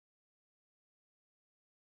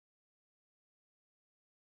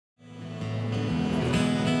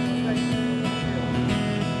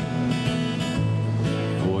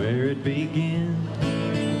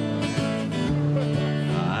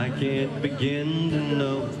begin to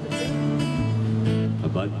know,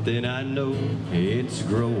 but then I know it's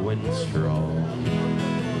growing strong.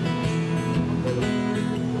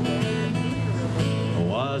 I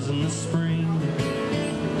was in the spring,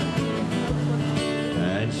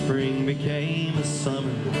 and spring became a summer.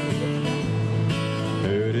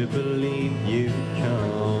 Who'd have believed you'd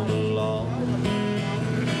come along?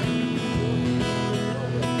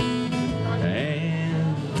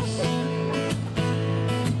 Hands,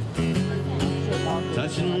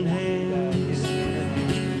 touching hands,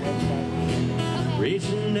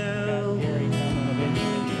 reaching out,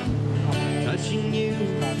 touching you,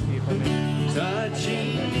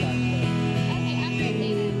 touching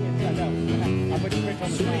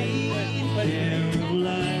sweet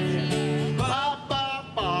Caroline. Ba, ba,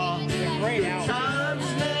 ba. Times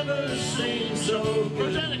never seem so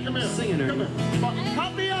good. Rosanna, come here. Singing her. Come here.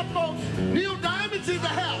 Help me up, folks. Neil Diamond's in the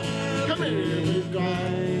house. Come here.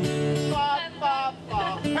 Ba, ba,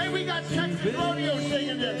 ba. Hey, we got Texas Rodeo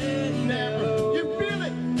singing this. Never. You feel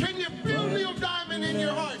it? Can you feel Neil Diamond in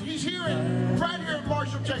your heart? He's here right here in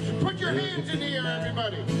Marshall, Texas. Put your hands in the air,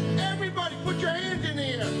 everybody. Everybody, put your hands in the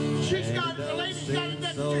air. She's got it. The lady's got it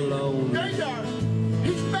next to you. There you are.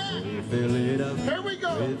 He's back. Fill it up. Here we go.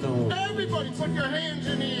 Everybody put your hands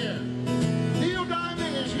in the air. Neil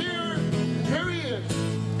Diamond is here. Here he is.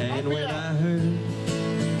 And when I heard,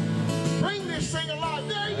 bring this thing alive.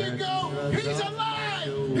 There you go. He's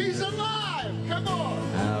alive. He's alive. Come on.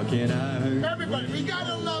 how can I hurt? Everybody, we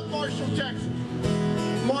gotta love Marshall, Texas.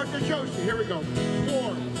 Martha Josey. Here we go.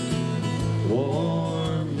 Warm.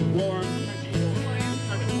 Warm. Warm.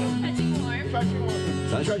 Touching warm. Touching warm.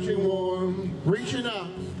 Touching warm. Reaching out.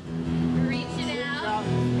 Reaching out.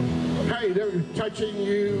 Hey, they're touching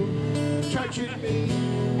you, touching me.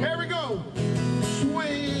 Here we go.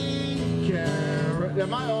 Sweet carrot.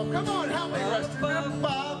 Am I all? Come on, help me, Rusty.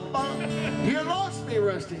 You lost me,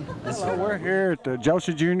 Rusty. Hello, we're here at the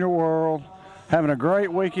Josey Junior World, having a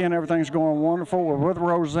great weekend. Everything's going wonderful. We're with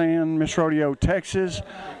Roseanne, Miss Rodeo, Texas.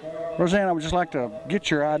 Roseanne, I would just like to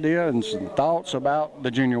get your idea and some thoughts about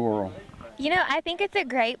the Junior World. You know, I think it's a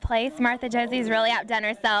great place. Martha Josey's really outdone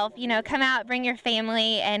herself. You know, come out, bring your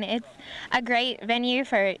family, and it's a great venue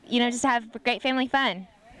for, you know, just to have great family fun.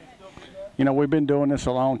 You know, we've been doing this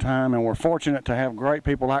a long time, and we're fortunate to have great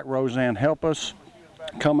people like Roseanne help us,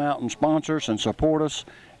 come out and sponsor us and support us,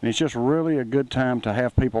 and it's just really a good time to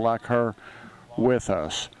have people like her with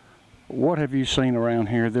us. What have you seen around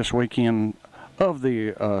here this weekend of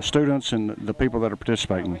the students and the people that are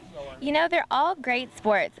participating? You know, they're all great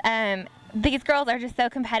sports. These girls are just so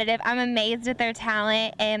competitive. I'm amazed at their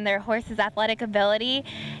talent and their horses' athletic ability.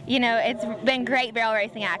 You know, it's been great barrel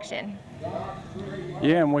racing action.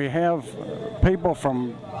 Yeah, and we have people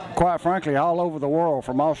from, quite frankly, all over the world,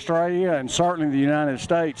 from Australia and certainly the United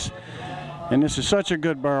States. And this is such a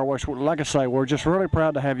good barrel race. Like I say, we're just really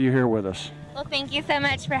proud to have you here with us. Well, thank you so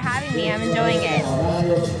much for having me. I'm enjoying it.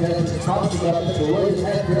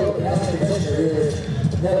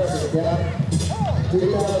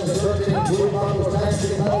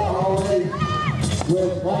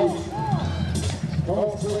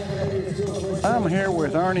 I'm here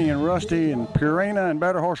with Ernie and Rusty and Purina and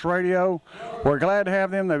Better Horse Radio. We're glad to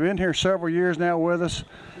have them. They've been here several years now with us.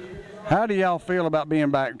 How do y'all feel about being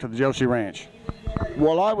back to the Josey Ranch?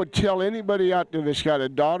 Well, I would tell anybody out there that's got a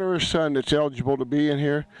daughter or son that's eligible to be in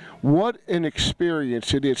here, what an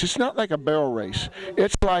experience it is. It's not like a barrel race.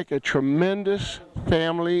 It's like a tremendous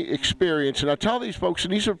family experience. And I tell these folks,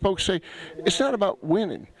 and these are folks say, it's not about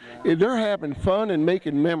winning. They're having fun and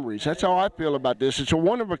making memories. That's how I feel about this. It's a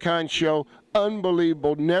one-of-a-kind show,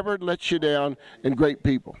 unbelievable, never lets you down, and great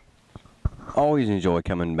people. Always enjoy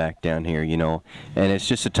coming back down here, you know, and it's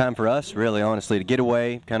just a time for us, really, honestly, to get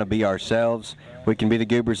away, kind of be ourselves. We can be the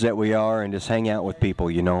goobers that we are and just hang out with people,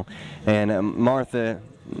 you know. And Martha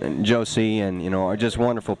and Josey and, you know, are just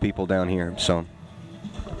wonderful people down here. So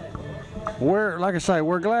we're, like I say,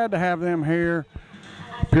 we're glad to have them here.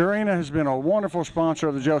 Purina has been a wonderful sponsor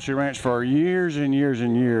of the Josey Ranch for years and years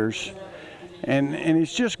and years. And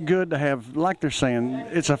it's just good to have, like they're saying,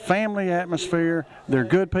 it's a family atmosphere. They're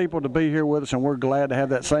good people to be here with us, and we're glad to have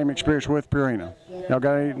that same experience with Purina. Y'all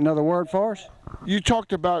got another word for us? You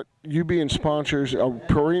talked about you being sponsors,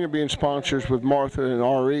 Purina being sponsors with Martha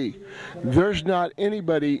and RE. There's not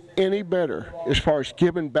anybody any better as far as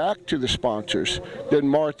giving back to the sponsors than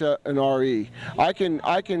Martha and RE. I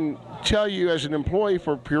can tell you as an employee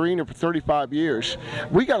for Purina for 35 years,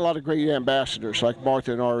 we got a lot of great ambassadors like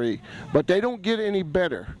Martha and RE, but they don't get any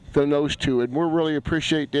better than those two, and we really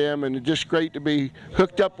appreciate them, and it's just great to be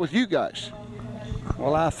hooked up with you guys.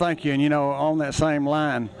 Well, I thank you, and you know, on that same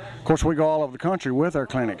line, of course, we go all over the country with our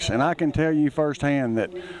clinics, and I can tell you firsthand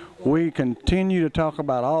that we continue to talk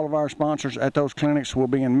about all of our sponsors at those clinics. We'll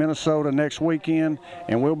be in Minnesota next weekend,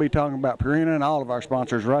 and we'll be talking about Purina and all of our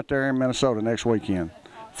sponsors right there in Minnesota next weekend.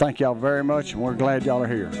 Thank y'all very much, and we're glad y'all are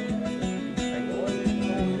here.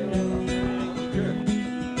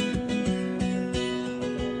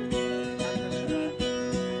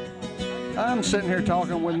 I'm sitting here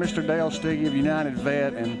talking with Mr. Dale Stiggy of United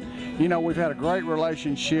Vet, and you know, we've had a great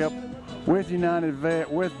relationship with United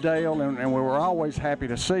Vet, with Dale, and we were always happy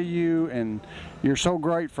to see you, and you're so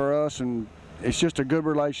great for us, and it's just a good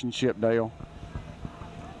relationship, Dale.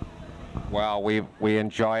 Well, we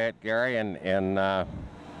enjoy it, Gary, and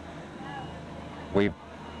we've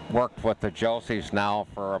worked with the Joseys now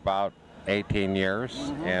for about 18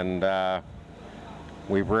 years, and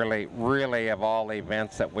we really, of all the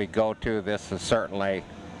events that we go to, this is certainly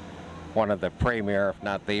one of the premier, if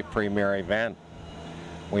not the premier event.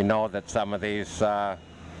 We know that some of these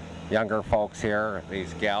younger folks here,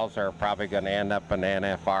 these gals, are probably going to end up in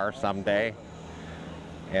NFR someday,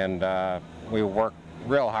 and we work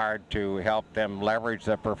real hard to help them leverage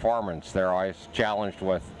their performance. They're always challenged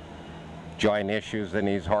with joint issues in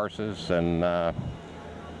these horses, and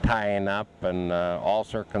tying up, and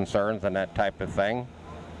ulcer concerns and that type of thing.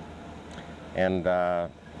 And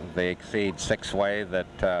they exceed 6-way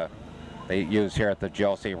that they use here at the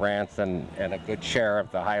Josey Ranch, and a good share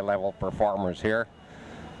of the high-level performers here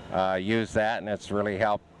use that, and it's really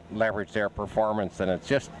helped leverage their performance. And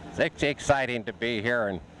it's exciting to be here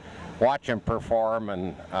and watch them perform,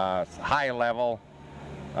 and high level,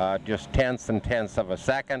 just tenths and tenths of a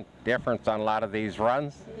second difference on a lot of these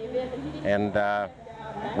runs, and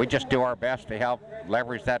we just do our best to help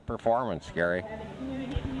leverage that performance, Gary.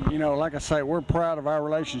 You know, like I say, we're proud of our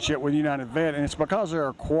relationship with United Vet, and it's because they're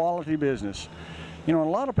a quality business. You know, a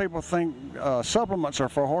lot of people think supplements are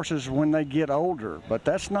for horses when they get older, but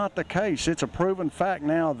that's not the case. It's a proven fact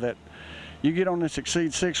now that you get on this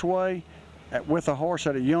Exceed 6-way with a horse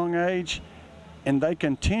at a young age, and they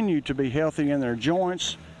continue to be healthy in their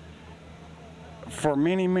joints for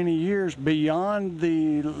many, many years beyond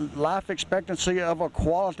the life expectancy of a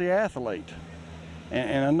quality athlete.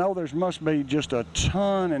 And I know there must be just a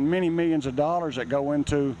ton and many millions of dollars that go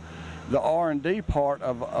into the R&D part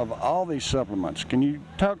of all these supplements. Can you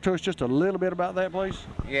talk to us just a little bit about that, please?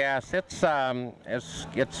 Yes, it's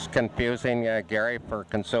confusing, Gary, for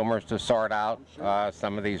consumers to sort out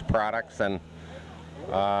some of these products, and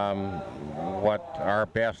what our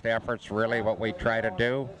best efforts, really what we try to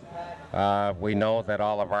do. We know that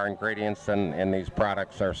all of our ingredients in these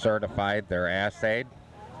products are certified, they're assayed.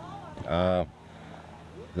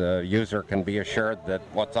 The user can be assured that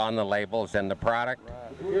what's on the label is in the product,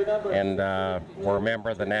 and we're a member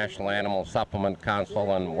of the National Animal Supplement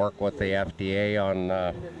Council and work with the FDA on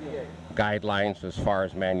guidelines as far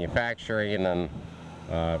as manufacturing and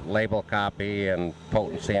label copy and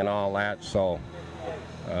potency and all that. So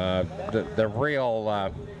the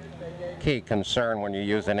real key concern when you're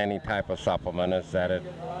using any type of supplement is that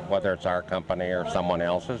whether it's our company or someone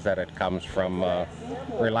else's, that it comes from a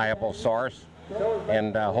reliable source.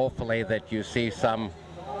 And hopefully that you see some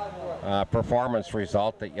performance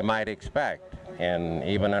result that you might expect. And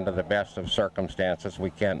even under the best of circumstances,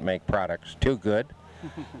 we can't make products too good,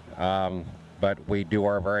 but we do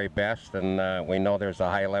our very best, and we know there's a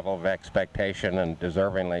high level of expectation, and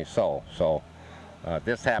deservingly so. So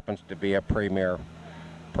this happens to be a premier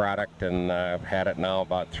product, and I've had it now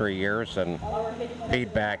about 3 years, and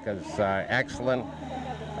feedback is excellent.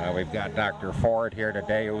 We've got Dr. Ford here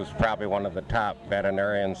today, who's probably one of the top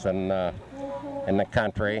veterinarians in the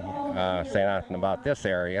country, say nothing about this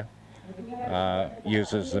area,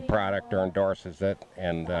 uses the product or endorses it,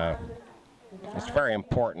 and it's very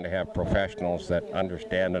important to have professionals that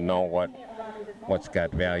understand and know what's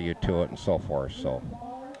got value to it and so forth. So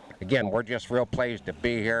again, we're just real pleased to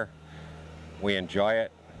be here. We enjoy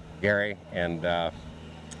it, Gary, and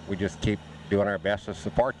we just keep doing our best to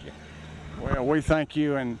support you. Well, we thank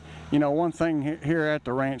you, and you know, one thing here at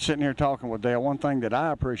the ranch, sitting here talking with Dale, one thing that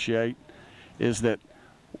I appreciate is that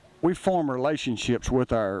we form relationships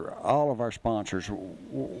with all of our sponsors.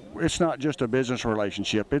 It's not just a business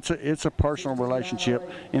relationship; it's a personal relationship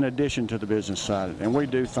in addition to the business side, and we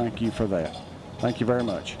do thank you for that. Thank you very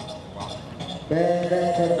much. Good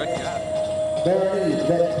job. Barony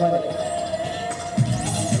Vet Clinic.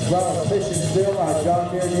 Well, Fish and Still, our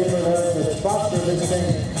John Deere dealer, the sponsor of this thing,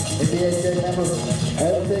 NBHA member.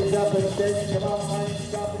 Everything's up and steady. Come on, man,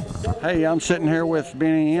 stop it. Hey, I'm sitting here with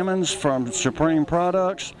Benny Emmons from Supreme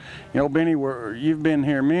Products. You know, Benny, you've been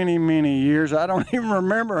here many, many years. I don't even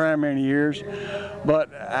remember how many years. But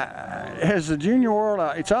has the junior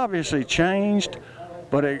world, it's obviously changed,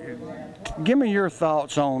 but give me your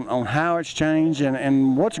thoughts on how it's changed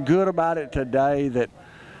and what's good about it today that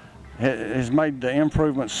has made the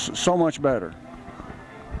improvements so much better.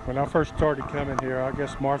 When I first started coming here, I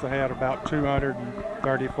guess Martha had about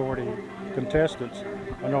 230, 40 contestants.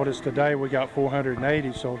 I noticed today we got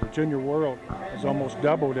 480, so the junior world has almost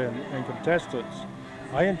doubled in contestants.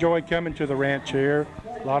 I enjoy coming to the ranch here.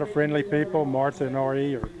 A lot of friendly people. Martha and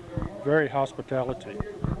RE are very hospitality,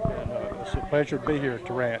 and it's a pleasure to be here at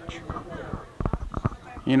the ranch.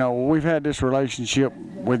 You know, we've had this relationship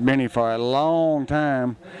with Benny for a long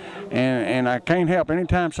time, and I can't help,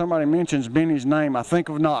 anytime somebody mentions Benny's name, I think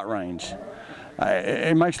of knot range.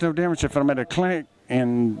 It makes no difference if I'm at a clinic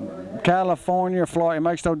in California, Florida, it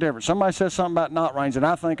makes no difference. Somebody says something about knot range and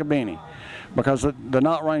I think of Benny, because the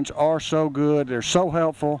knot range are so good, they're so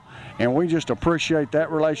helpful, and we just appreciate that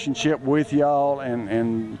relationship with y'all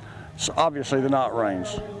and obviously the knot range.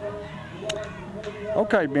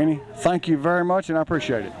 Okay, Benny, thank you very much and I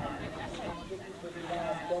appreciate it.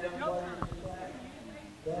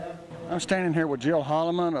 I'm standing here with Jill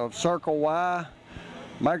Holloman of Circle Y,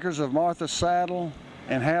 makers of Martha's Saddle,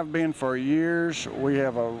 and have been for years. We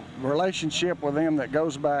have a relationship with them that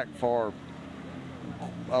goes back for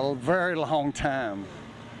a very long time.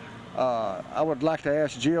 I would like to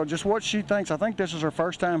ask Jill just what she thinks. I think this is her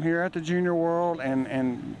first time here at the Junior World,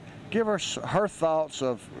 and give us her thoughts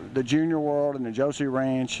of the Junior World and the Josey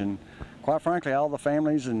Ranch, and quite frankly, all the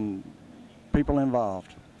families and people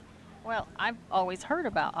involved. Well, I've always heard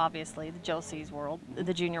about, obviously, the Josey's World,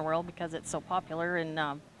 the Junior World, because it's so popular, and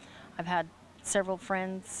I've had several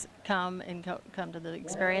friends come to the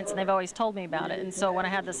experience, and they've always told me about it. And so when I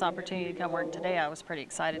had this opportunity to come work today, I was pretty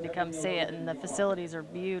excited to come see it, and the facilities are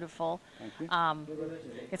beautiful.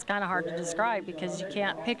 It's kind of hard to describe because you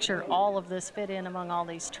can't picture all of this fit in among all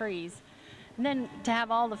these trees. And then to have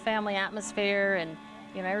all the family atmosphere and,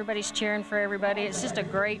 you know, everybody's cheering for everybody. It's just a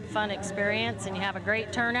great, fun experience, and you have a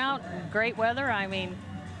great turnout, great weather. I mean,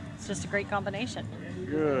 it's just a great combination.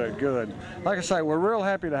 Good, good. Like I say, we're real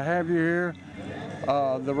happy to have you here.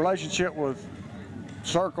 The relationship with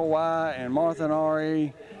Circle Y and Martha and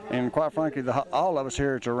RE, and quite frankly, all of us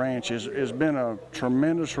here at the ranch has been a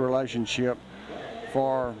tremendous relationship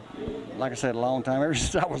for, like I said, a long time, ever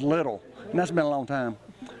since I was little, and that's been a long time.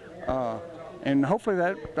 And hopefully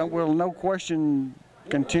that will, no question,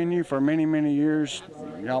 continue for many, many years.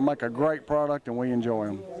 Y'all make a great product, and we enjoy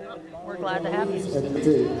them. We're glad to have you.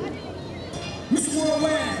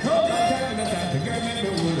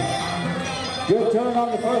 Good turn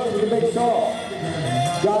on the first with the big saw.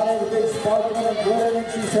 Got everything sparkling and glittering.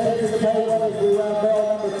 She's headed to the table as we run bell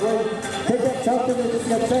number 3. Pick up something with the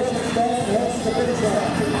concession stand and heads to the finish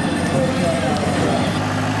line.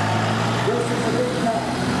 This is the big top.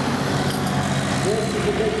 This is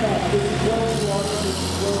the big top. This is Josey Water. This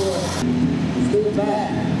is Steve back.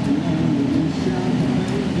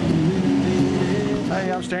 Hey,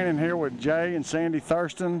 I'm standing here with Jay and Sandy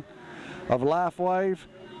Thurston of LifeWave.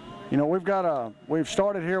 You know, we've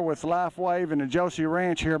started here with LifeWave and the Josey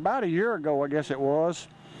Ranch here about a year ago, I guess it was,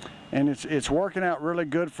 and it's working out really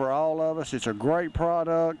good for all of us. It's a great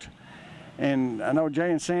product, and I know Jay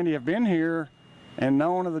and Sandy have been here and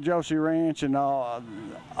known of the Josey Ranch and all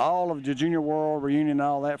of the Junior World reunion and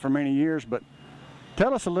all that for many years. But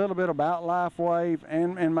tell us a little bit about LifeWave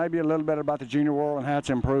and maybe a little bit about the Junior World and how it's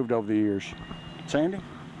improved over the years. Sandy?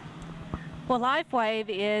 Well, LifeWave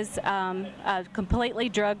is a completely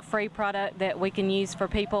drug-free product that we can use for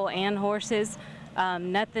people and horses.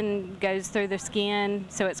 Nothing goes through the skin,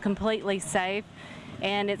 so it's completely safe.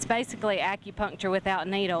 And it's basically acupuncture without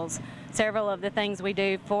needles. Several of the things we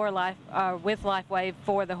do for with LifeWave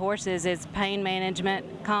for the horses is pain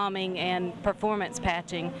management, calming, and performance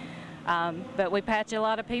patching. But we patch a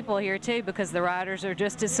lot of people here too because the riders are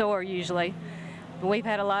just as sore usually. We've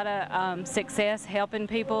had a lot of success helping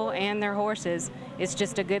people and their horses. It's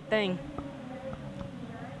just a good thing.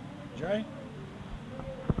 Jay?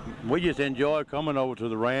 We just enjoy coming over to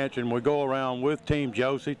the ranch, and we go around with Team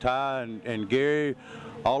Josey, Ty, and Gary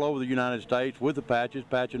all over the United States with the patches,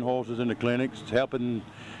 patching horses in the clinics, helping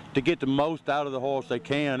to get the most out of the horse they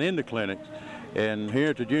can in the clinics. And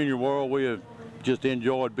here at the Junior World, we have just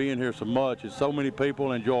enjoyed being here so much. It's so many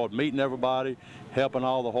people, enjoyed meeting everybody, helping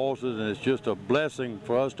all the horses, and it's just a blessing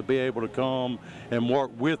for us to be able to come and work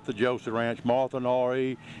with the Josey Ranch, Martha and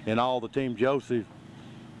RE, and all the Team Josey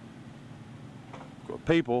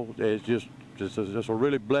people. It's It's just a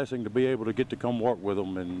really blessing to be able to get to come work with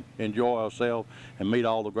them and enjoy ourselves and meet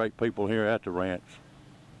all the great people here at the ranch.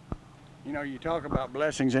 You know, you talk about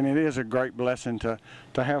blessings, and it is a great blessing to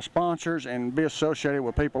have sponsors and be associated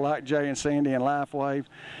with people like Jay and Sandy and Lifewave.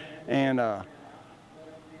 And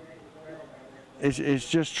it's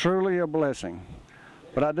just truly a blessing.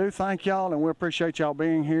 But I do thank y'all, and we appreciate y'all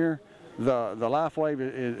being here. The Lifewave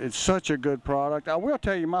is such a good product. I will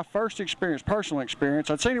tell you, my first experience, personal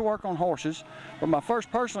experience, I'd seen it work on horses, but my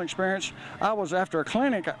first personal experience, I was after a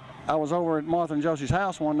clinic. I was over at Martha and Josey's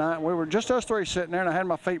house one night, and we were just us three sitting there, and I had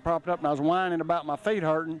my feet propped up, and I was whining about my feet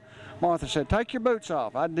hurting. Martha said, "Take your boots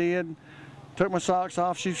off." I did. Took my socks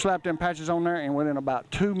off. She slapped them patches on there, and within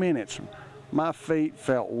about 2 minutes, my feet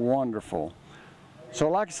felt wonderful. So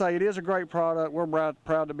like I say, it is a great product. We're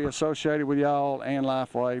proud to be associated with y'all and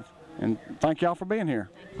Lifewave, and thank y'all for being here.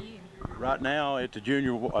 Thank you. Right now at the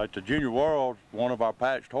Junior World, one of our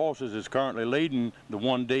patched horses is currently leading the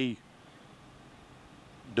 1D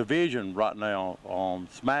division right now.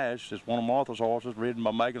 Smash is one of Martha's horses, ridden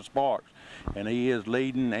by Megan Sparks, and he is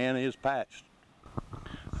leading and is patched.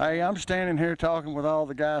 Hey, I'm standing here talking with all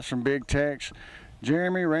the guys from Big Tex,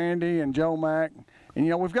 Jeremy, Randy, and Joe Mack, and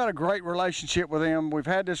you know, we've got a great relationship with them. We've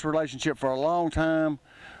had this relationship for a long time.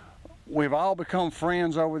 We've all become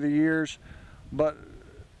friends over the years, but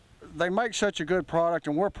they make such a good product,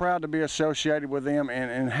 and we're proud to be associated with them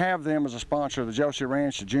and have them as a sponsor of the Josey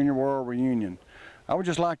Ranch, the Junior World Reunion. I would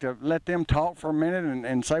just like to let them talk for a minute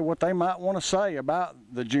and say what they might want to say about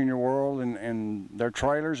the Junior World and their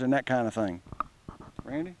trailers and that kind of thing.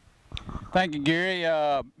 Randy? Thank you,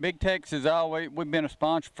 Gary. Big Tex has we've been a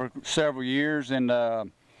sponsor for several years, and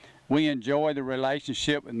we enjoy the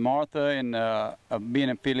relationship with Martha and of being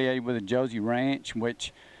affiliated with the Josey Ranch,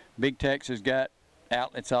 which Big Tex has got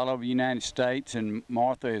outlets all over the United States, and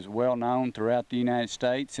Martha is well known throughout the United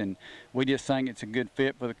States, and we just think it's a good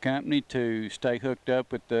fit for the company to stay hooked up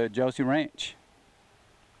with the Josey Ranch.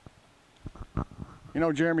 You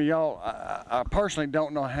know, Jeremy, y'all, I personally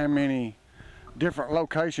don't know how many different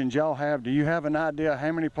locations y'all have. Do you have an idea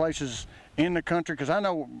how many places in the country? Because I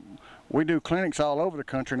know we do clinics all over the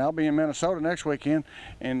country, and I'll be in Minnesota next weekend,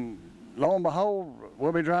 and lo and behold,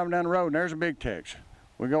 we'll be driving down the road and there's a Big Tex.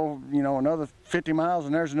 We go, you know, another 50 miles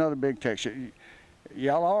and there's another Big Tex.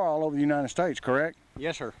 Y'all are all over the United States, correct?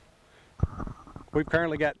 Yes, sir. We've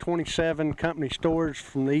currently got 27 company stores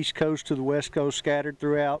from the East Coast to the West Coast scattered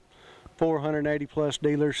throughout, 480 plus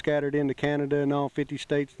dealers scattered into Canada and all 50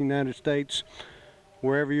 states in the United States.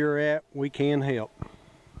 Wherever you're at, we can help.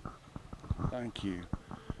 Thank you.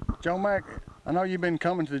 Joe Mack, I know you've been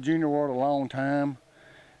coming to the Junior World a long time,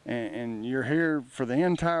 and you're here for the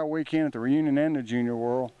entire weekend at the reunion and the Junior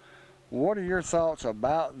World. What are your thoughts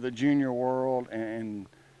about the Junior World and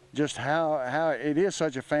just how it is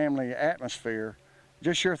such a family atmosphere?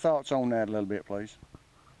 Just your thoughts on that a little bit, please.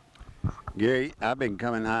 Gary, I've been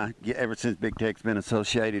coming ever since Big Tex been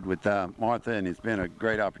associated with Martha, and it's been a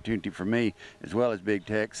great opportunity for me as well as Big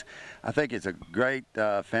Tex. I think it's a great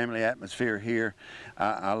family atmosphere here.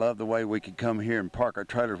 I love the way we can come here and park our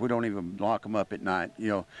trailers. We don't even lock them up at night. You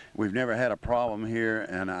know, we've never had a problem here,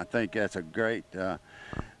 and I think that's a great,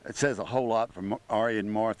 it says a whole lot for Ari and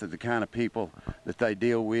Martha, the kind of people that they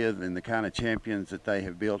deal with and the kind of champions that they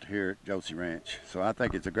have built here at Josey Ranch. So I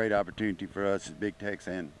think it's a great opportunity for us at Big Tex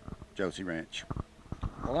and Josey Ranch.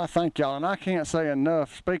 Well, I thank y'all, and I can't say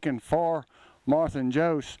enough, speaking for Martha and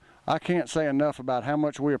Jose, I can't say enough about how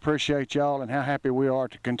much we appreciate y'all and how happy we are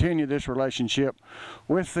to continue this relationship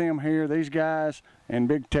with them here, these guys, and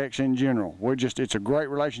Big Tex in general. It's a great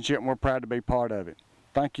relationship, and we're proud to be part of it.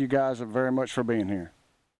 Thank you guys very much for being here.